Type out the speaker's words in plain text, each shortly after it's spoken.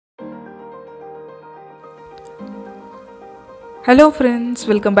Hello friends,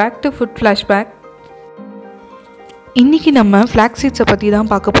 welcome back to Food Flashback. இன்னைக்கு நம்ம flax seeds பத்தி தான்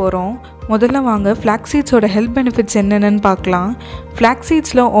பார்க்க போறோம். முதல்ல வாங்க flax seeds ஓட health benefits என்னன்னு பார்க்கலாம். Flax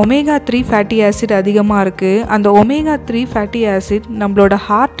seedsல omega 3 fatty acid அதிகமா இருக்கு. அந்த omega 3 fatty acid நம்மளோட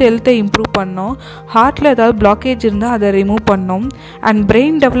heart health-ஐ improve பண்ணும். heartல ஏதாவது blockage இருந்தா அதை remove பண்ணும் and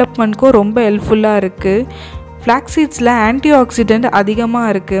brain development-க்கு ரொம்ப helpful-ஆ இருக்கு. Flax seedsல antioxidant அதிகமா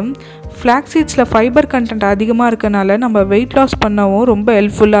இருக்கு. Flax seedsல fiber content அதிகமா இருக்கனால நம்ம weight loss பண்ணவும் ரொம்ப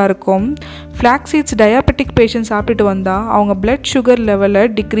ஹெல்ப்ஃபுல்லா இருக்கும். Flax seeds diabetic patients சாப்பிட்டு வந்தா அவங்க blood sugar level-ஐ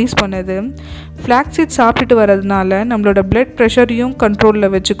decrease பண்ணுது. Flax seeds சாப்பிட்டு வரதுனால நம்மளோட blood pressure-யும் கண்ட்ரோல்ல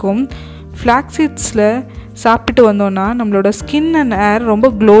வெச்சுக்கும். Flax seedsல சாப்பிட்டு வந்தோம்னா நம்மளோட skin and hair ரொம்ப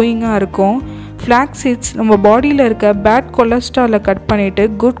glowing-ஆ இருக்கும். Flax seeds நம்ம பாடியில இருக்க bad cholesterol-ஐ கட் பண்ணிட்டு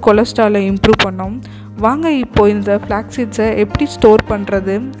good cholesterol-ஐ improve பண்ணும். வாங்க இப்போ இந்த flax seeds-ஐ எப்படி ஸ்டோர்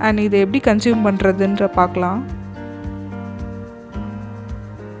பண்றது and இதை எப்படி கன்சியூம் பண்றதுன்ற பார்க்கலாம்.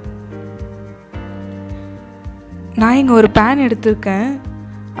 நான் இங்க ஒரு pan எடுத்துர்க்கேன்.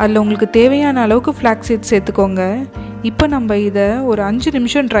 அதுல உங்களுக்கு தேவையான அளவுக்கு flax seeds சேர்த்துக்கோங்க. இப்போ நம்ம இதை ஒரு 5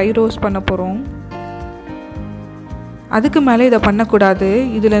 நிமிஷம் dry roast பண்ண போறோம். அதுக்கு மேலே இதை பண்ணக்கூடாது.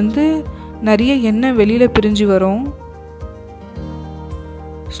 இதுல இருந்து நிறைய எண்ணெய் வெளியில பிரிஞ்சு வரும்.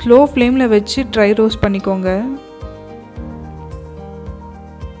 ஸ்லோ ஃப்ளேம்ல வச்சு ட்ரை ரோஸ்ட் பண்ணிக்கோங்க.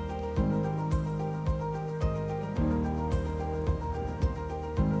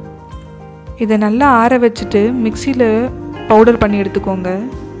 இதை நல்லா ஆற வச்சுட்டு மிக்ஸியில் பவுடர் பண்ணி எடுத்துக்கோங்க.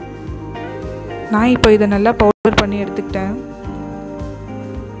 நான் இப்போ இதை நல்லா பவுடர் பண்ணி எடுத்துக்கிட்டேன்.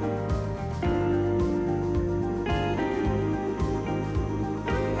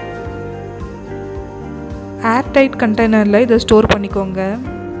 ஏர் டைட் கண்டெய்னரில் இதை ஸ்டோர் பண்ணிக்கோங்க.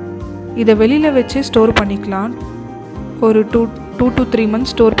 இதை வெளியில் வச்சு ஸ்டோர் பண்ணிக்கலாம். ஒரு 2 to 3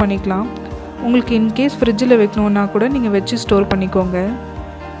 months ஸ்டோர் பண்ணிக்கலாம். உங்களுக்கு இன்கேஸ் ஃப்ரிட்ஜில் வைக்கணுன்னா கூட நீங்கள் வச்சு ஸ்டோர் பண்ணிக்கோங்க.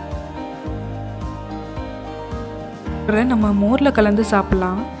 நம்ம மோரில் கலந்து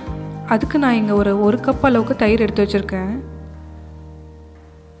சாப்பிட்லாம். அதுக்கு நான் இங்கே ஒரு கப் அளவுக்கு தயிர் எடுத்து வச்சுருக்கேன்.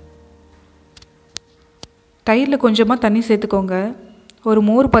 தயிரில் கொஞ்சமாக தண்ணி சேர்த்துக்கோங்க. ஒரு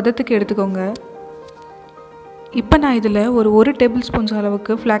மோர் பதத்துக்கு எடுத்துக்கோங்க. இப்போ நான் இதில் ஒரு டேபிள் ஸ்பூன்ஸ்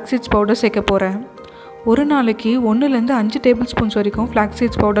அளவுக்கு flax seeds பவுடர் சேர்க்க போகிறேன். ஒரு நாளைக்கு 1-5 டேபிள் ஸ்பூன்ஸ் வரைக்கும் flax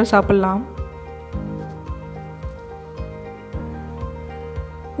seeds பவுடர் சாப்பிட்லாம்.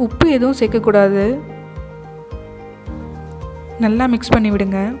 உப்பு எதுவும் சேர்க்கக்கூடாது. நல்லா மிக்ஸ் பண்ணி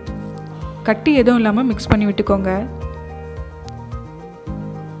விடுங்க. கட்டி எதுவும் இல்லாமல் மிக்ஸ் பண்ணி விட்டுக்கோங்க.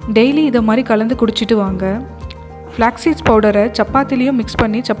 டெய்லி இதை மாதிரி கலந்து குடிச்சிட்டு வாங்க. flax seeds பவுடரை சப்பாத்திலையும் மிக்ஸ்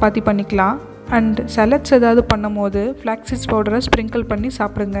பண்ணி சப்பாத்தி பண்ணிக்கலாம். அண்ட் சலட்ஸ் ஏதாவது பண்ணும் போது flax seeds பவுடரை ஸ்ப்ரிங்கிள் பண்ணி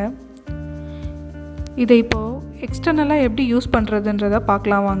சாப்பிடுங்க. இதை இப்போது எக்ஸ்டர்னலாக எப்படி யூஸ் பண்ணுறதுன்றதை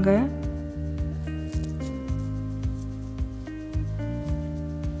பார்க்கலாம் வாங்க.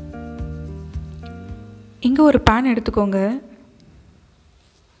 இங்கே ஒரு பேன் எடுத்துக்கோங்க.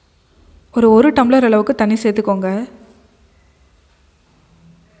 ஒரு டம்ளர் அளவுக்கு தண்ணி சேர்த்துக்கோங்க.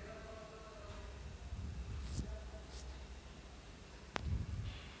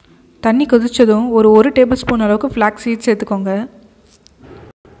 தண்ணி கொதிச்சதும் ஒரு டேபிள் ஸ்பூன் அளவுக்கு flax seeds சேர்த்துக்கோங்க.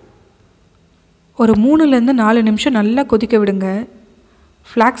 ஒரு 3-4 நிமிஷம் நல்லா கொதிக்க விடுங்க.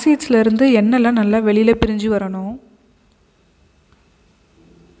 flax seedsலேருந்து எண்ணெய்லாம் நல்லா வெளியில் பிரிஞ்சு வரணும்.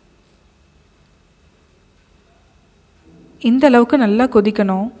 இந்த அளவுக்கு நல்லா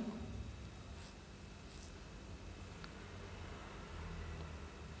கொதிக்கணும்.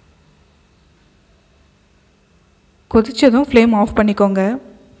 கொதிச்சதும் ஃப்ளேம் ஆஃப் பண்ணிக்கோங்க.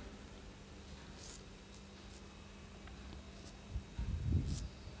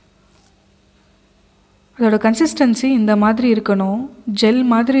 அதோட கன்சிஸ்டன்சி இந்த மாதிரி இருக்கணும். ஜெல்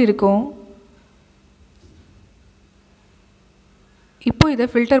மாதிரி இருக்கும். இப்போ இதை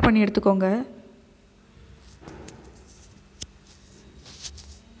ஃபில்டர் பண்ணி எடுத்துக்கோங்க.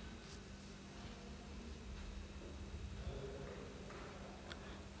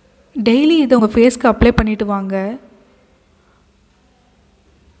 டெய்லி இதை உங்கள் ஃபேஸ்க்கு அப்ளை பண்ணிட்டு வாங்க.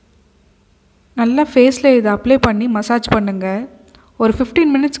 நல்லா ஃபேஸில் இதை அப்ளை பண்ணி மசாஜ் பண்ணுங்கள். ஒரு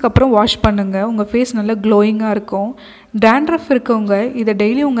 15 மினிட்ஸ்க்கு அப்புறம் வாஷ் பண்ணுங்கள். உங்கள் ஃபேஸ் நல்லா க்ளோயிங்காக இருக்கும். டேண்ட்ரஃப் இருக்கவங்க இதை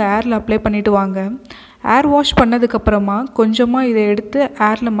டெய்லி உங்கள் ஹேரில் அப்ளை பண்ணிவிட்டு வாங்க. ஹேர் வாஷ் பண்ணதுக்கப்புறமா கொஞ்சமாக இதை எடுத்து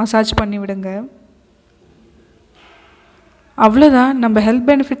ஹேரில் மசாஜ் பண்ணி விடுங்க. அவ்வளோதான், நம்ம ஹெல்த்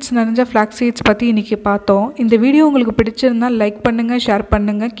பெனிஃபிட்ஸ் நிறைஞ்ச flax seeds பற்றி இன்றைக்கி பார்த்தோம். இந்த வீடியோ உங்களுக்கு பிடிச்சிருந்தால் லைக் பண்ணுங்கள், ஷேர்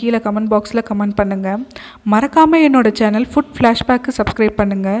பண்ணுங்கள், கீழே கமெண்ட் பாக்ஸில் கமெண்ட் பண்ணுங்கள். மறக்காமல் என்னோடய சேனல் ஃபுட் ஃப்ளாஷ்பேக்கு சப்ஸ்கிரைப்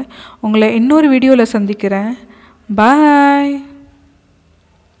பண்ணுங்கள். உங்களை இன்னொரு வீடியோவில் சந்திக்கிறேன். பாய்.